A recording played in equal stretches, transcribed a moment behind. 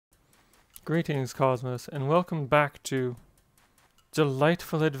Greetings, Cosmos, and welcome back to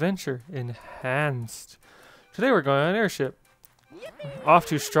Delightful Adventure Enhanced. Today we're going on an airship. Off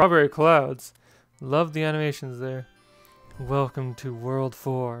to Strawberry Clouds. Love the animations there. Welcome to World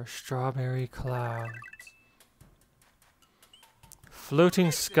 4, Strawberry Clouds. Floating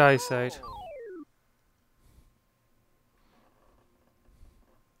Skysite.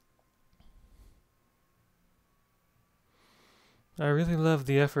 I really love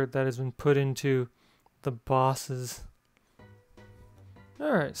the effort that has been put into the bosses.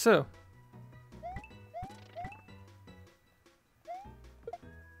 Alright, so.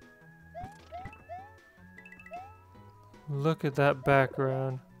 Look at that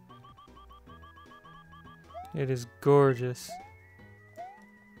background. It is gorgeous.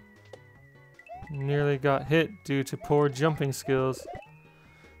 Nearly got hit due to poor jumping skills.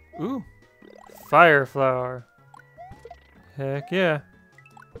 Ooh, fire flower. Heck yeah.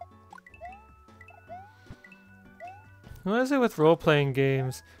 What is it with role-playing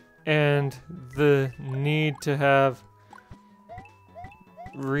games and the need to have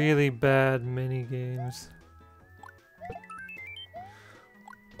really bad mini-games?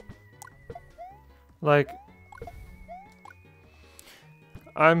 Like,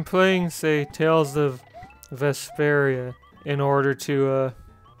 I'm playing, say, Tales of Vesperia in order to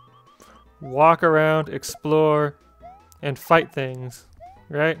walk around, explore, and fight things,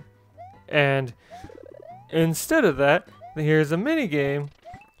 right? And instead of that, here's a mini game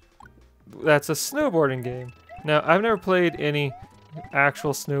that's a snowboarding game. Now, I've never played any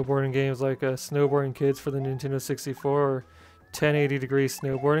actual snowboarding games like Snowboarding Kids for the Nintendo 64 or 1080-degree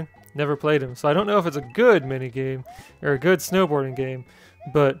snowboarding. Never played them, so I don't know if it's a good mini game or a good snowboarding game,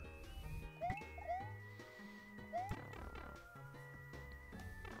 but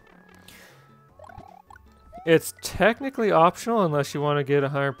it's technically optional unless you want to get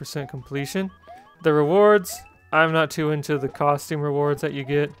 100% completion. The rewards, I'm not too into the costume rewards that you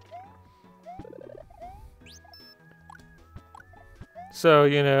get. So,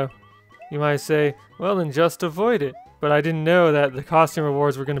 you know, you might say, well, then just avoid it. But I didn't know that the costume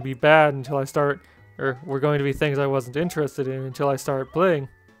rewards were going to be bad until I or were going to be things I wasn't interested in until I started playing.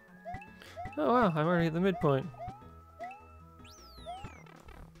 Oh wow, I'm already at the midpoint.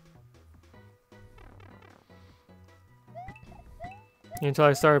 Until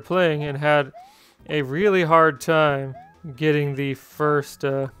I started playing and had a really hard time getting the first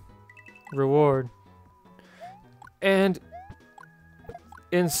reward. And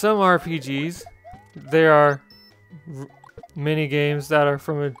in some RPGs, there are mini games that are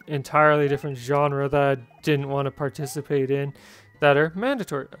from an entirely different genre that I didn't want to participate in that are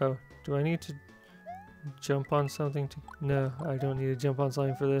mandatory. Oh, do I need to jump on something? No, I don't need to jump on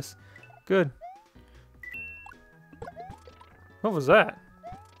something for this. Good. What was that?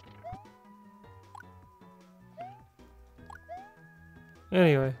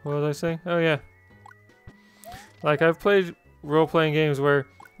 Anyway, what was I saying? Oh yeah. Like, I've played role-playing games where,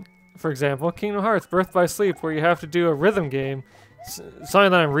 for example, Kingdom Hearts Birth by Sleep, where you have to do a rhythm game.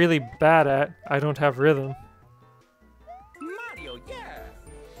 Something that I'm really bad at. I don't have rhythm. Mario, yeah.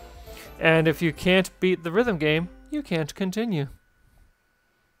 And if you can't beat the rhythm game, you can't continue.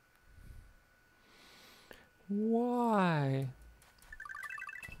 Why?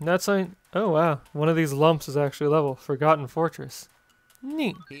 That's something. Oh wow, one of these lumps is actually level. Forgotten Fortress.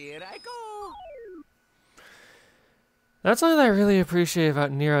 Neat. Here I go. That's something that I really appreciate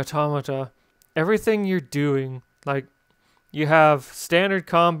about Nier Automata. Everything you're doing, like, you have standard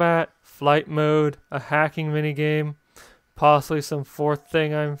combat, flight mode, a hacking minigame, possibly some fourth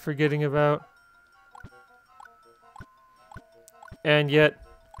thing I'm forgetting about. And yet,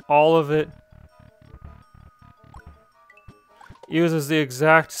 all of it uses the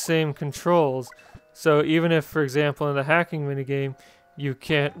exact same controls. So even if, for example, in the hacking minigame, you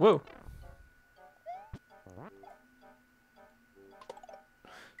can't... Whoa!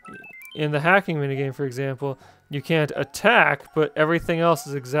 In the hacking minigame, for example, you can't attack, but everything else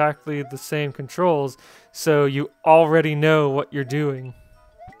is exactly the same controls, so you already know what you're doing.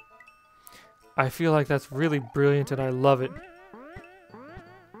 I feel like that's really brilliant and I love it.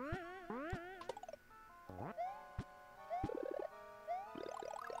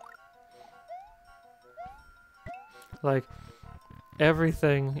 Like,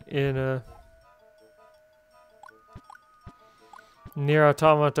 everything in Nier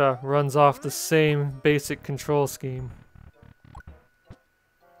Automata runs off the same basic control scheme.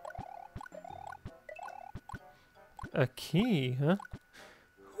 A key, huh?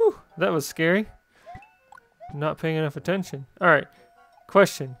 Whew, that was scary. Not paying enough attention. Alright,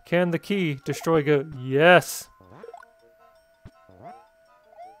 question. Can the key destroy Goat? Yes!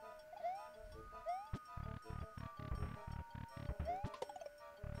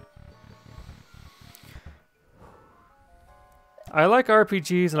 I like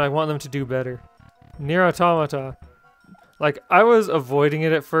RPGs and I want them to do better. Nier Automata. Like, I was avoiding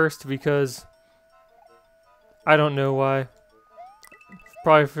it at first because I don't know why.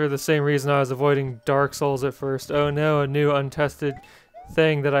 Probably for the same reason I was avoiding Dark Souls at first. Oh no, a new untested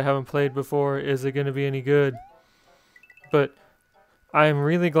thing that I haven't played before. Is it going to be any good? But I'm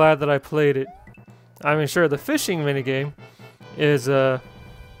really glad that I played it. I mean, sure, the fishing minigame is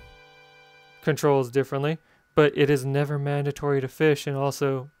controls differently, but it is never mandatory to fish, and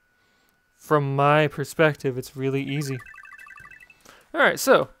also, from my perspective, it's really easy. Alright,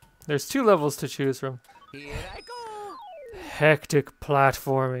 so, there's 2 levels to choose from. Here I go. Hectic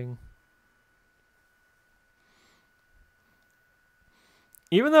platforming.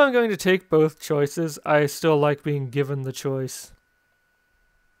 Even though I'm going to take both choices, I still like being given the choice.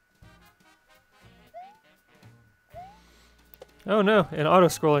 Oh no, an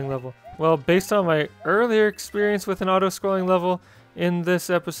auto-scrolling level. Well, based on my earlier experience with an auto-scrolling level in this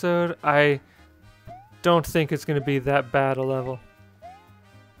episode, I don't think it's going to be that bad a level.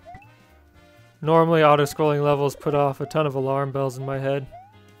 Normally, auto-scrolling levels put off a ton of alarm bells in my head.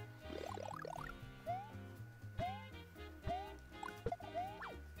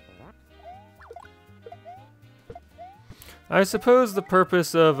 I suppose the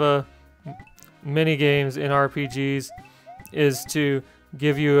purpose of minigames in RPGs is to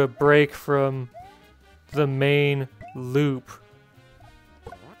give you a break from the main loop.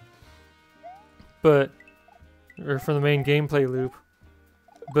 Or from the main gameplay loop.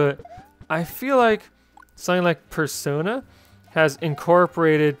 But I feel like something like Persona has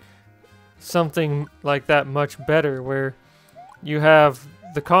incorporated something like that much better, where you have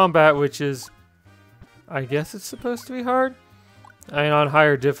the combat, which is, I guess it's supposed to be hard. I mean, on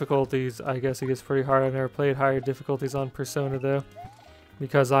higher difficulties, I guess it gets pretty hard. I've never played higher difficulties on Persona, though,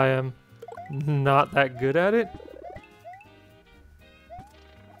 because I am not that good at it.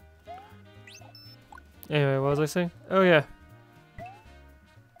 Anyway, what was I saying? Oh, yeah.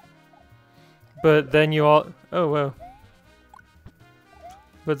 But then you all... Oh, wow.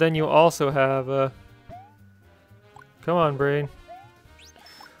 But then you also have... Come on, brain.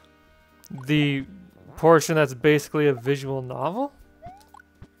 The portion that's basically a visual novel?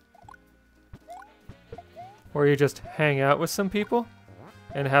 Where you just hang out with some people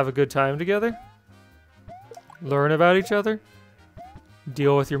and have a good time together. Learn about each other.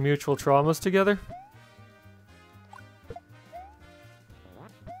 Deal with your mutual traumas together.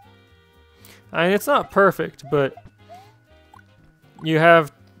 I mean, it's not perfect, but you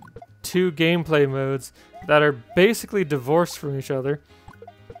have 2 gameplay modes that are basically divorced from each other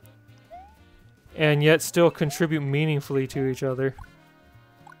and yet still contribute meaningfully to each other.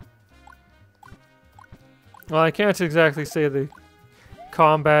 Well, I can't exactly say the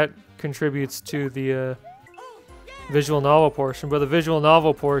combat contributes to the visual novel portion, but the visual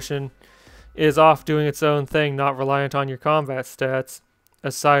novel portion is off doing its own thing, not reliant on your combat stats,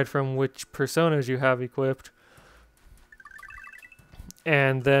 aside from which personas you have equipped.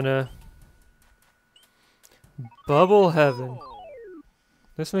 And then, Bubble Heaven.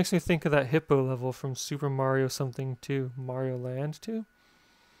 This makes me think of that hippo level from Super Mario something 2. Mario Land 2?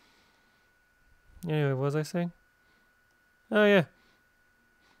 Anyway, what was I saying? Oh, yeah.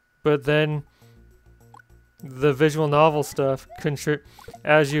 But then, the visual novel stuff,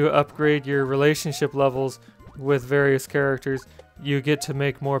 as you upgrade your relationship levels with various characters, you get to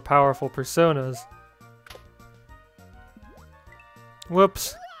make more powerful personas.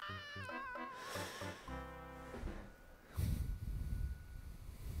 Whoops.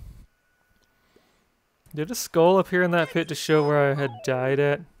 Did a skull appear in that pit to show where I had died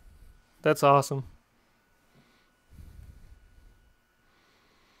at? That's awesome.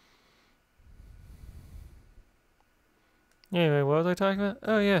 Anyway, what was I talking about?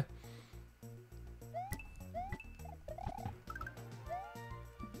 Oh, yeah.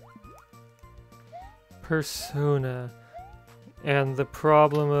 Persona. And the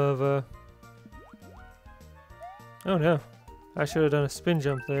problem of, Oh no. I should have done a spin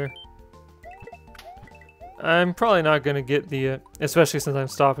jump there. I'm probably not going to get the, especially since I'm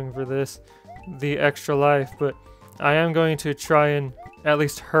stopping for this, the extra life, but I am going to try and at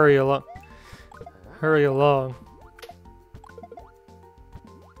least hurry along.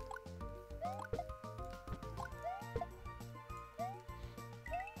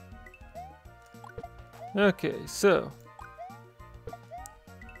 Okay, so.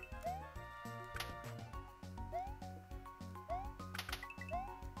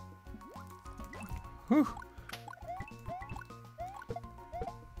 Whew.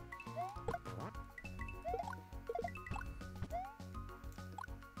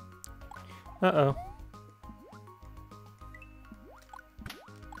 Uh-oh.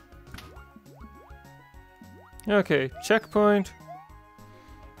 Okay, checkpoint.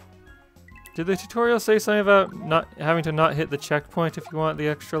 Did the tutorial say something about not having to not hit the checkpoint if you want the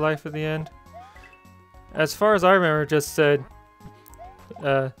extra life at the end? As far as I remember, it just said,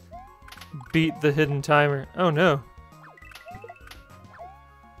 beat the hidden timer. Oh no.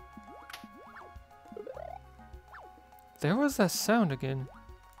 There was that sound again.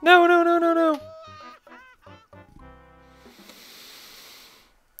 No, no, no, no, no!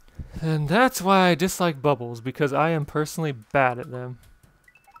 And that's why I dislike bubbles, because I am personally bad at them.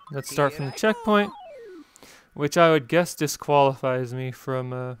 Let's start from the checkpoint, which I would guess disqualifies me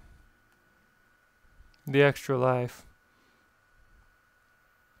from the extra life.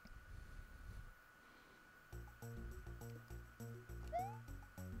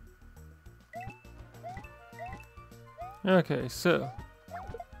 Okay, so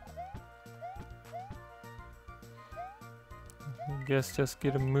I guess just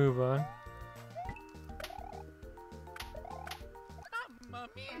get a move on. Mamma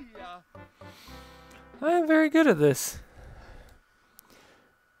mia! I am very good at this.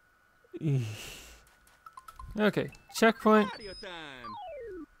 Okay, checkpoint. Mario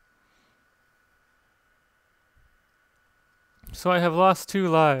time! So I have lost 2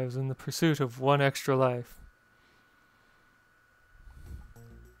 lives in the pursuit of 1 extra life.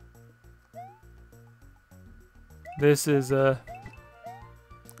 This is a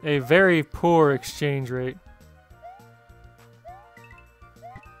very poor exchange rate.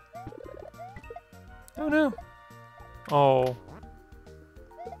 Oh no. Oh.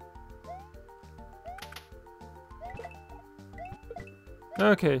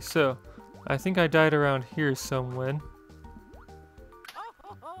 Okay, so I think I died around here somewhere.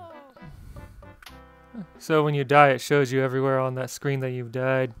 So when you die, it shows you everywhere on that screen that you've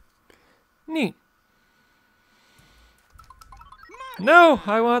died. Neat. No,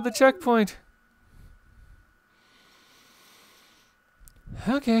 I want the checkpoint.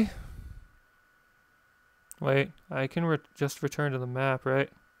 Okay. Wait, I can just return to the map, right?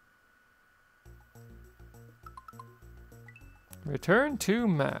 Return to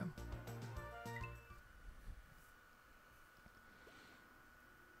map.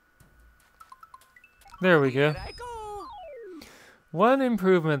 There we go. Here I go! One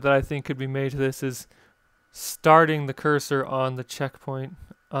improvement that I think could be made to this is starting the cursor on the checkpoint,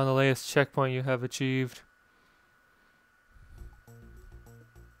 on the latest checkpoint you have achieved.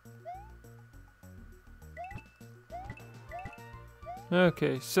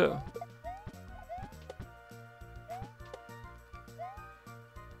 Okay, so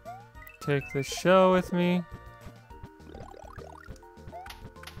take the shell with me.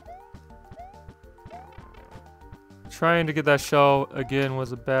 Trying to get that shell again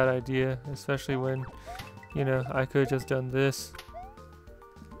was a bad idea, especially when, you know, I could have just done this.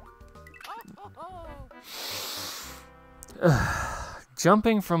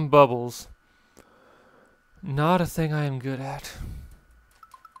 Jumping from bubbles. Not a thing I am good at.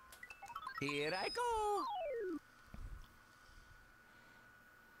 Here I go!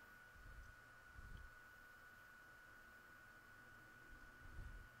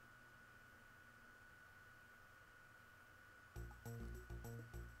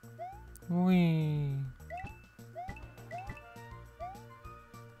 Whee.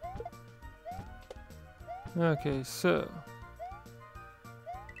 Okay, so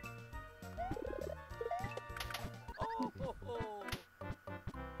Oh, ho, ho.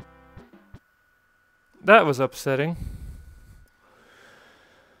 that was upsetting.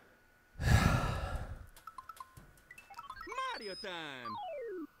 Mario time!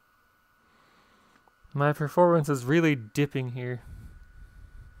 My performance is really dipping here.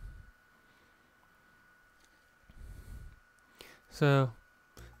 So,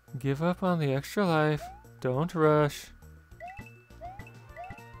 give up on the extra life. Don't rush.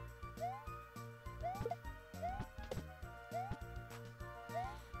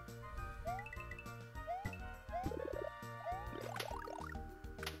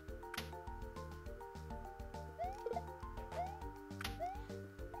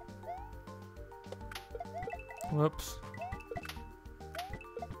 Whoops.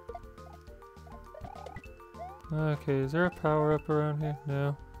 Okay, is there a power up around here?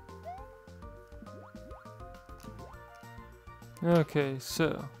 No. Okay,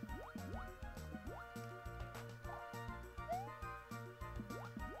 so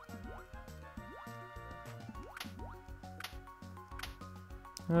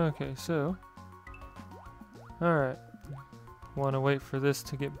alright. Want to wait for this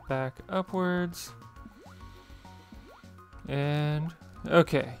to get back upwards. And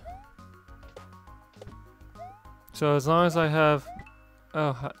okay. So as long as I have...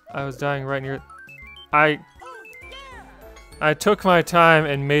 Oh, I was dying right near... I took my time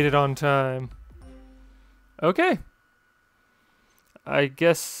and made it on time. Okay. I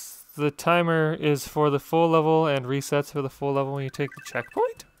guess the timer is for the full level and resets for the full level when you take the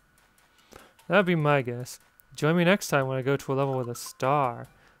checkpoint? That'd be my guess. Join me next time when I go to a level with a star.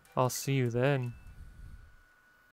 I'll see you then.